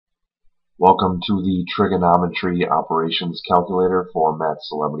Welcome to the Trigonometry Operations Calculator for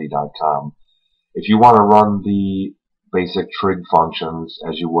MathCelebrity.com. If you want to run the basic trig functions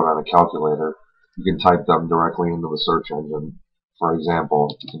as you would on a calculator, you can type them directly into the search engine. For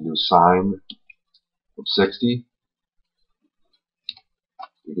example, you can do sine of 60.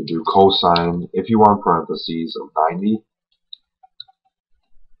 You can do cosine, if you want parentheses, of 90.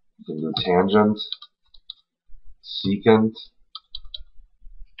 You can do tangent, secant,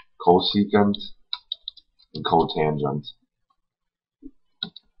 cosecant, and cotangent.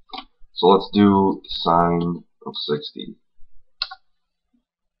 So let's do sine of 60.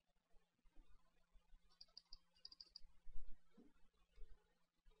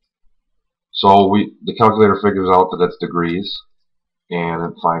 So the calculator figures out that it's degrees, and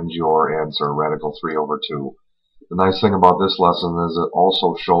it finds your answer, radical 3/2. The nice thing about this lesson is it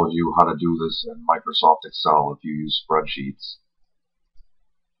also shows you how to do this in Microsoft Excel if you use spreadsheets.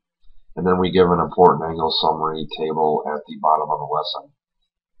 And then we give an important angle summary table at the bottom of the lesson.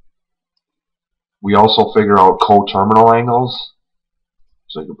 We also figure out coterminal angles.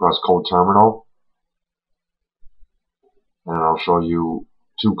 So you can press coterminal, and I'll show you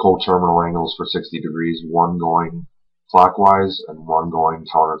two coterminal angles for 60 degrees, one going clockwise and one going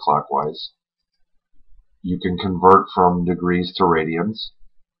counterclockwise. You can convert from degrees to radians.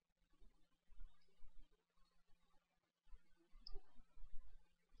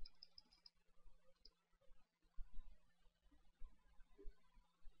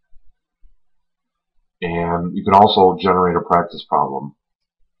 And you can also generate a practice problem.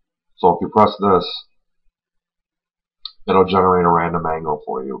 So if you press this, it'll generate a random angle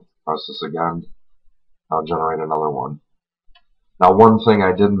for you. Press this again, I'll generate another one. Now, one thing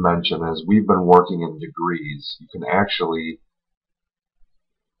I didn't mention is we've been working in degrees. You can actually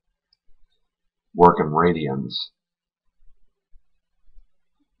work in radians.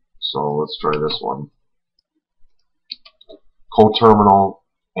 So let's try this one. Coterminal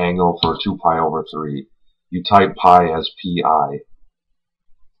angle for 2 pi over 3. You type pi as pi.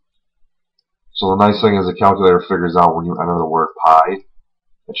 So the nice thing is the calculator figures out when you enter the word pi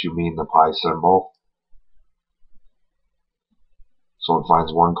that you mean the pi symbol. So it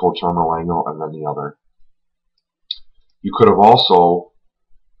finds one coterminal angle and then the other. You could have also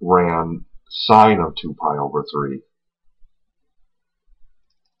ran sine of 2 pi over 3.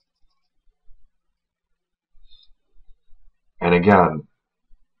 And again,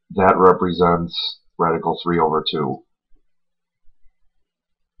 that represents radical 3/2.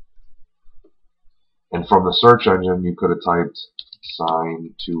 And from the search engine, you could have typed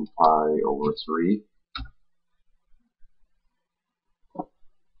sine 2 pi over 3.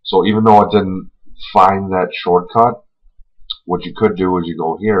 So even though it didn't find that shortcut, what you could do is you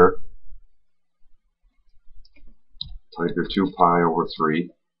go here, type your 2 pi over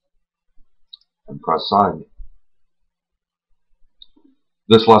 3, and press sine.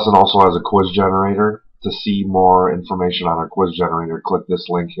 This lesson also has a quiz generator. To see more information on our quiz generator, click this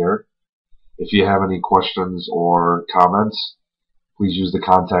link here. If you have any questions or comments, please use the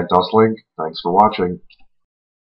Contact Us link. Thanks for watching.